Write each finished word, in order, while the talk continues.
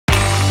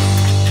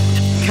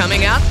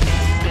Coming up,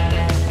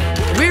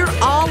 we're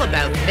all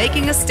about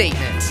making a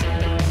statement.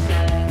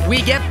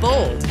 We get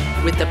bold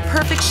with the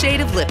perfect shade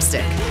of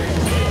lipstick.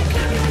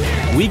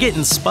 We get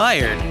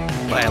inspired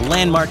by a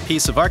landmark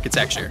piece of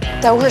architecture.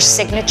 Though her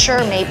signature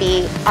may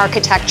be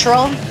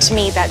architectural, to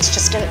me that's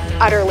just an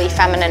utterly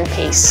feminine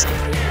piece.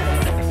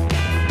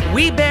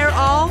 We bear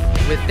all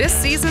with this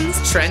season's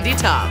trendy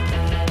top.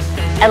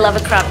 I love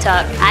a crop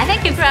top. I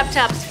think a crop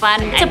top's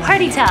fun. It's a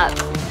party top.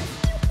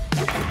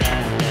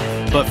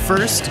 But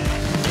first,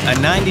 a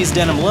 90s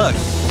denim look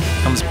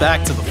comes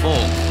back to the fold.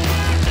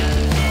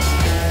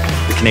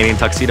 The Canadian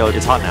tuxedo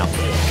is hot now.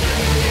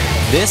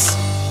 This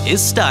is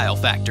Style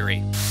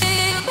Factory.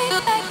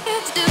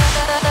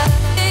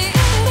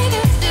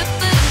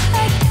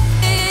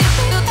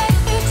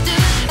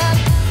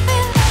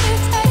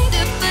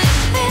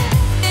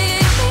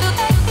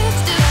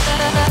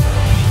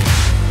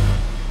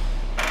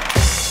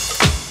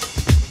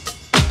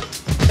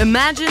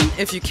 Imagine,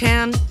 if you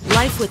can,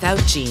 life without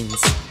jeans.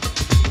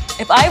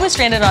 If I was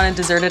stranded on a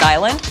deserted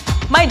island,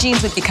 my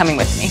jeans would be coming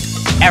with me.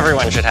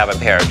 Everyone should have a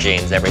pair of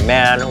jeans. Every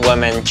man,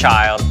 woman,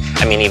 child,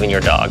 I mean, even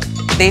your dog.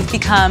 They've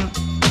become,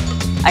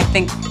 I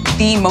think,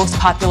 the most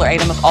popular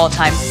item of all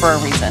time for a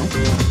reason.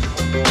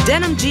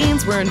 Denim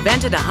jeans were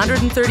invented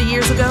 130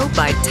 years ago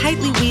by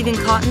tightly weaving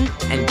cotton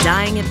and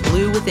dyeing it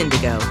blue with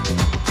indigo.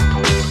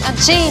 Now,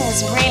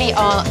 jeans really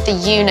are the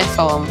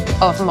uniform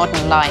of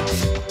modern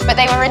life. But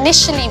they were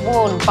initially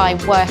worn by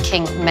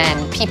working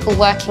men, people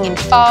working in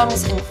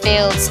farms, in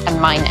fields,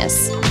 and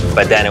miners.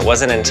 But then it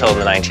wasn't until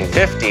the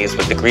 1950s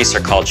with the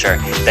greaser culture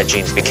that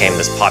jeans became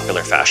this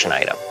popular fashion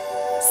item.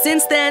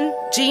 Since then,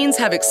 jeans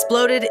have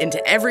exploded into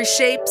every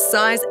shape,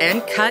 size,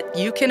 and cut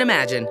you can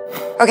imagine.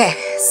 Okay,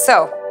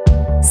 so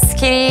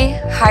skinny,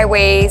 high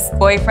waist,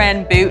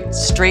 Boyfriend, boot,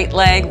 straight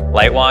leg,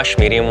 Light wash,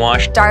 medium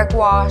wash, dark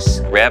wash,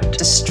 ripped,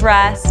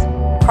 distressed,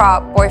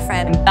 crop,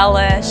 boyfriend,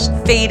 embellished,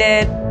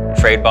 faded.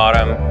 frayed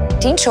bottom.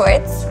 jean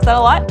shorts. Is that a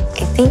lot?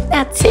 I think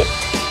that's it.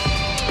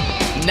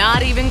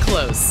 Not even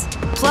close.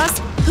 Plus,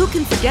 who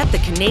can forget the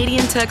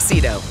Canadian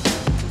tuxedo?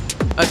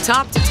 A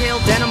top-to-tail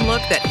denim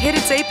look that hit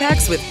its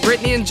apex with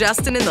Britney and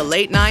Justin in the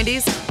late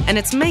 90s, and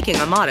it's making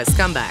a modest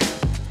comeback.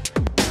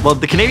 Well,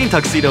 the Canadian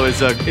tuxedo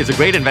is a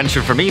great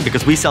invention for me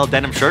because we sell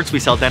denim shirts, we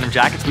sell denim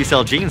jackets, we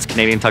sell jeans.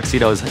 Canadian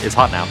tuxedo is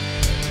hot now.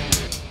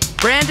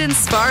 Brandon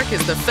Spark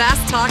is the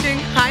fast-talking,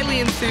 highly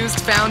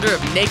enthused founder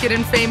of Naked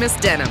and Famous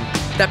Denim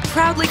that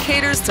proudly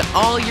caters to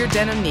all your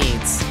denim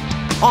needs.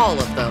 All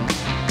of them.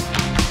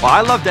 Well,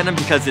 I love denim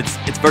because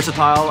it's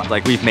versatile.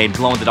 Like, we've made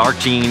glow-in-the-dark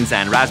jeans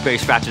and raspberry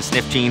scratch and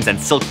sniff jeans and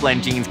silk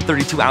blend jeans,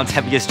 32-ounce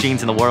heaviest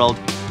jeans in the world.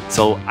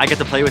 So I get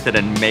to play with it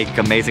and make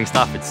amazing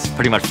stuff. It's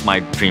pretty much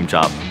my dream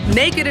job.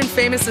 Naked and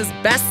Famous's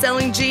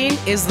best-selling jean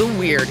is the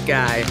Weird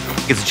Guy.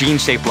 It's jean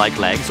shaped like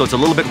legs, so it's a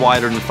little bit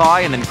wider than the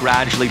thigh and then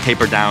gradually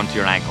taper down to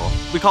your ankle.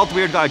 We call it the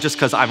Weird Guy just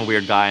because I'm a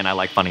weird guy and I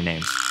like funny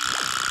names.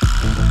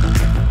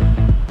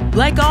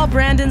 Like all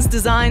Brandon's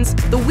designs,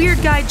 the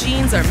Weird Guy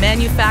jeans are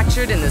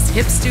manufactured in this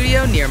hip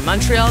studio near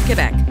Montreal,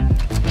 Quebec.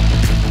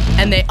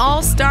 And they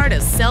all start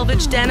as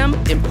selvage denim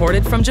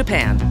imported from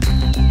Japan.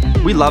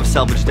 We love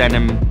selvage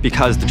denim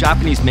because the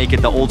Japanese make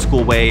it the old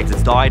school way.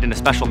 It's dyed in a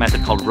special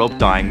method called rope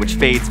dyeing, which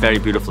fades very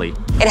beautifully.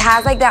 It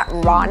has like that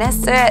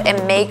rawness to it.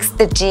 It makes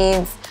the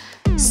jeans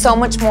so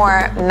much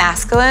more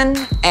masculine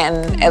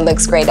and it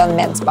looks great on the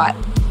men's butt.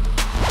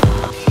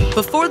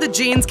 Before the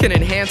jeans can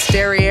enhance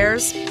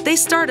derrieres, they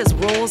start as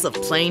rolls of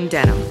plain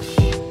denim.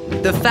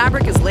 The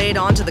fabric is laid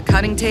onto the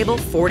cutting table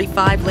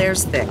 45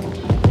 layers thick.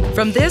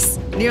 From this,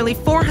 nearly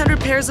 400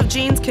 pairs of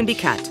jeans can be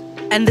cut.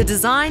 And the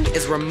design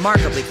is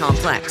remarkably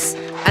complex,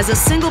 as a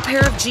single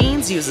pair of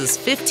jeans uses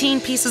 15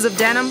 pieces of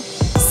denim,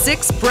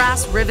 6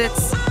 brass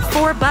rivets,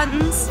 4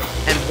 buttons,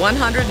 and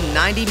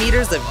 190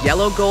 meters of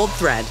yellow gold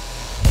thread.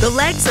 The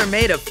legs are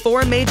made of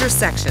 4 major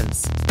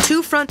sections,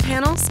 2 front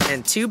panels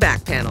and 2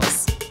 back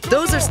panels.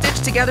 Those are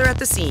stitched together at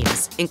the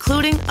seams,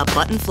 including a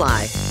button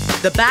fly.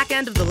 The back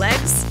end of the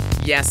legs,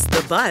 yes,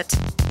 the butt,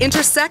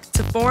 intersect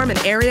to form an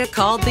area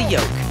called the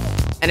yoke.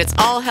 And it's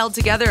all held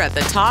together at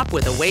the top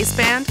with a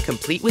waistband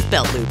complete with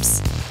belt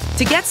loops.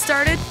 To get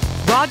started,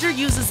 Roger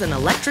uses an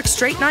electric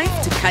straight knife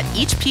to cut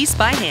each piece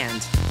by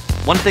hand.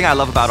 One thing I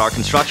love about our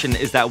construction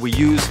is that we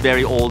use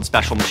very old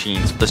special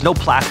machines. There's no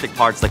plastic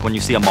parts like when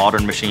you see a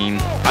modern machine.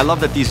 I love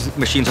that these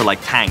machines are like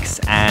tanks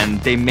and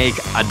they make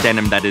a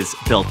denim that is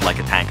built like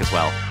a tank as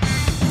well.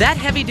 That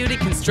heavy-duty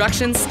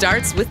construction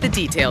starts with the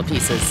detail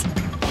pieces.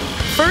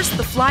 First,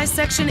 the fly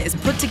section is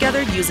put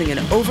together using an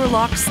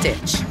overlock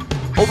stitch.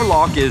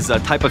 Overlock is a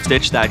type of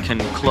stitch that can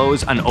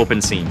close an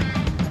open seam.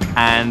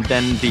 And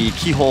then the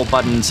keyhole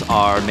buttons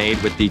are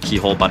made with the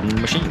keyhole button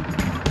machine.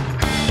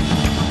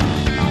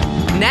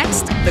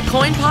 Next, the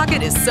coin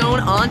pocket is sewn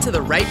onto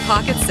the right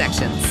pocket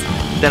sections.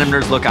 Denim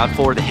nerds look out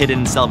for the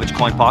hidden selvage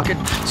coin pocket.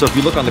 So if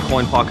you look on the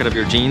coin pocket of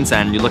your jeans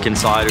and you look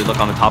inside or you look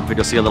on the top of it,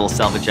 you'll see a little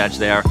selvage edge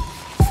there.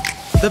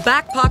 The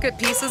back pocket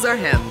pieces are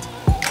hemmed,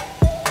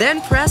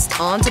 then pressed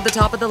onto the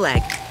top of the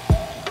leg,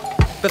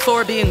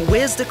 before being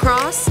whizzed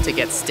across to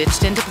get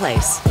stitched into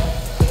place.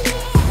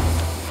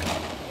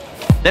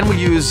 Then we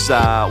use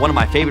one of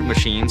my favorite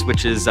machines,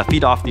 which is a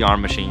feed off the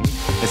arm machine.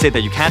 They say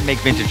that you can't make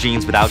vintage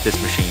jeans without this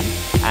machine.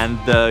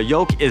 And the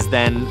yoke is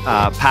then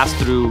passed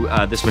through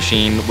this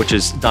machine, which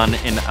is done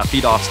in a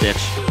feed off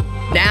stitch.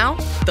 Now,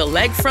 the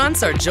leg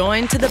fronts are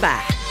joined to the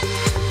back.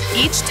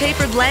 Each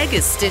tapered leg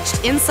is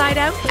stitched inside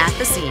out at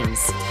the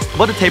seams.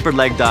 What a tapered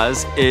leg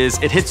does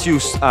is it hits you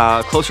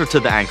closer to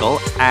the ankle,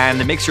 and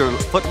it makes your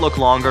foot look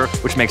longer,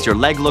 which makes your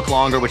leg look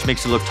longer, which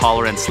makes you look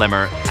taller and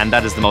slimmer, and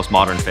that is the most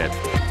modern fit.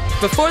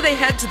 Before they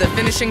head to the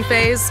finishing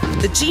phase,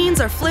 the jeans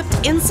are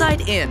flipped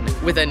inside in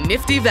with a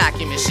nifty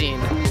vacuum machine.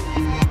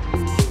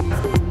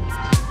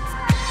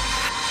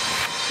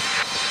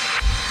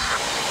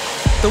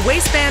 The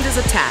waistband is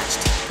attached,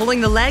 pulling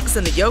the legs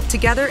and the yoke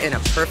together in a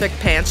perfect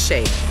pants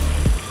shape.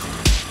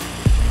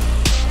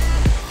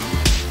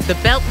 The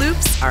belt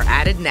loops are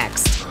added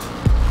next.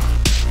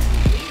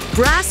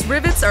 Brass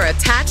rivets are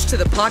attached to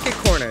the pocket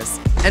corners,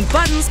 and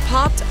buttons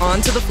popped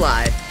onto the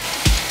fly.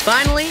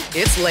 Finally,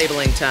 it's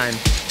labeling time.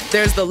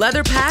 There's the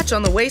leather patch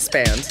on the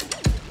waistband,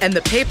 and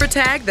the paper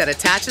tag that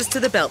attaches to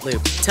the belt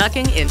loop,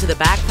 tucking into the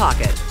back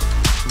pocket.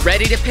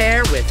 Ready to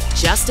pair with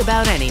just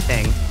about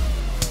anything.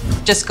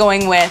 Just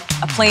going with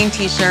a plain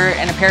t-shirt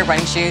and a pair of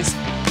running shoes,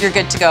 you're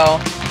good to go.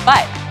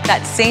 But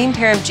that same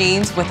pair of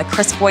jeans with a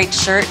crisp white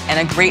shirt and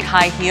a great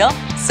high heel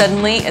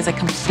suddenly is a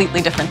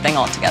completely different thing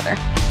altogether.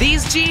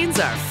 These jeans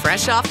are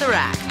fresh off the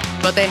rack,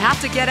 but they have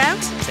to get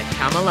out to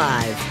come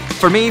alive.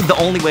 For me, the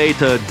only way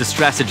to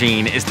distress a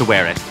jean is to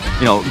wear it.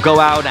 You know, go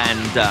out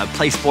and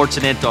play sports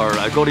in it, or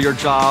go to your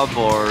job,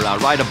 or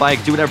ride a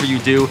bike, do whatever you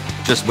do,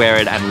 just wear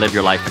it and live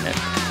your life in it.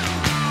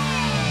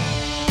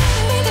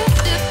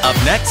 Up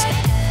next,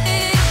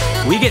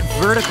 we get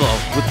vertical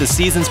with the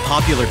season's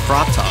popular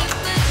crop top.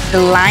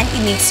 The line,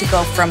 it needs to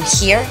go from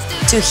here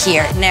to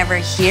here, never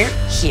here,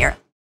 here.